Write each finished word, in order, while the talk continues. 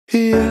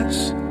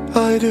Yes,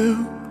 I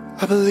do.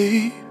 I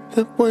believe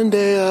that one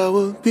day I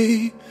will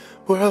be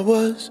where I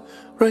was,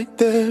 right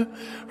there,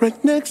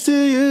 right next to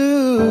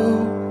you.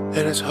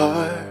 And it's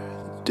hard,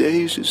 the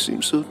days just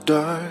seem so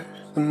dark.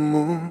 The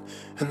moon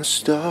and the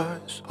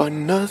stars are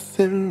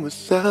nothing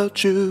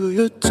without you.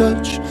 Your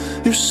touch,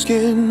 your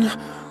skin,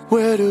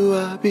 where do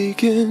I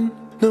begin?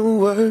 No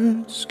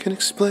words can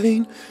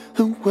explain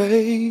the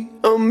way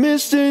I'm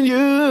missing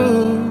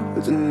you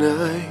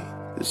tonight.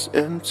 This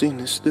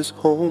emptiness, this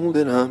hole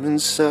that I'm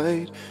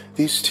inside.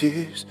 These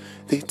tears,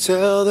 they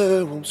tell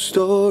their own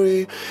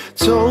story.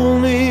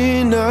 Told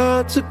me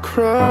not to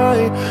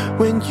cry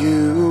when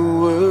you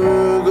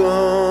were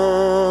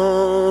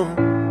gone,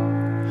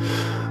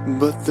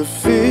 but the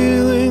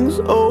feeling's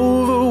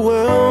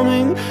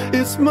overwhelming.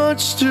 It's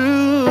much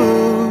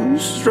too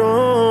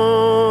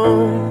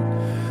strong.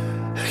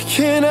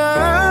 Can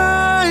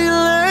I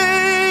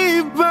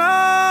lay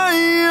by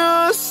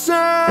your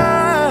side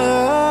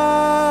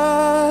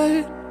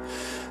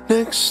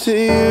next to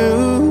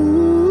you?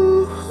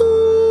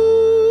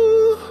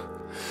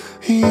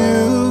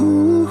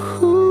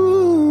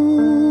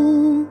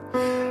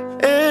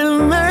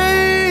 And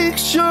make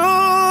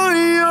sure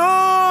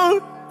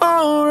you're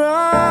alright.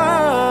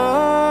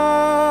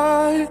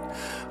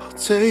 I'll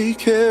take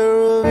care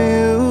of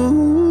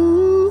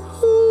you.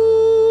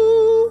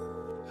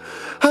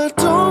 I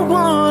don't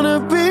wanna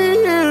be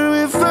here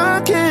if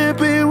I can't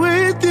be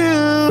with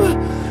you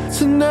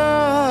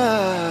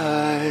tonight.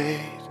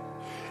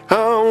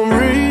 I'm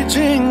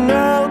reaching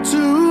out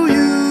to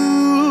you.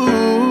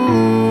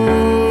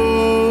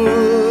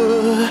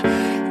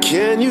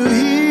 Can you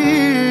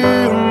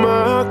hear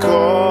my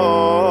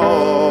call?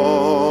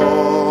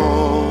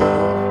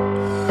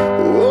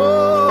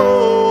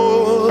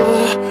 Oh,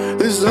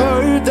 this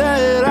hurt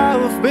that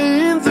I've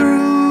been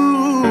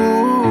through.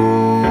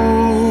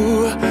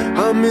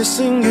 I'm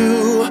missing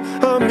you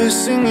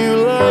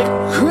like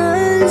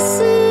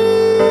crazy.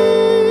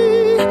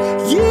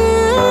 Yeah.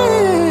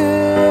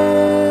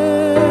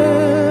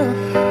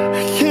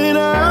 Can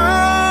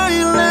I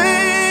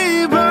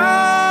lay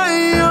by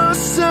your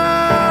side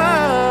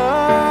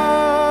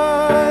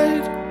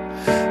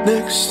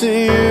next to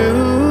you?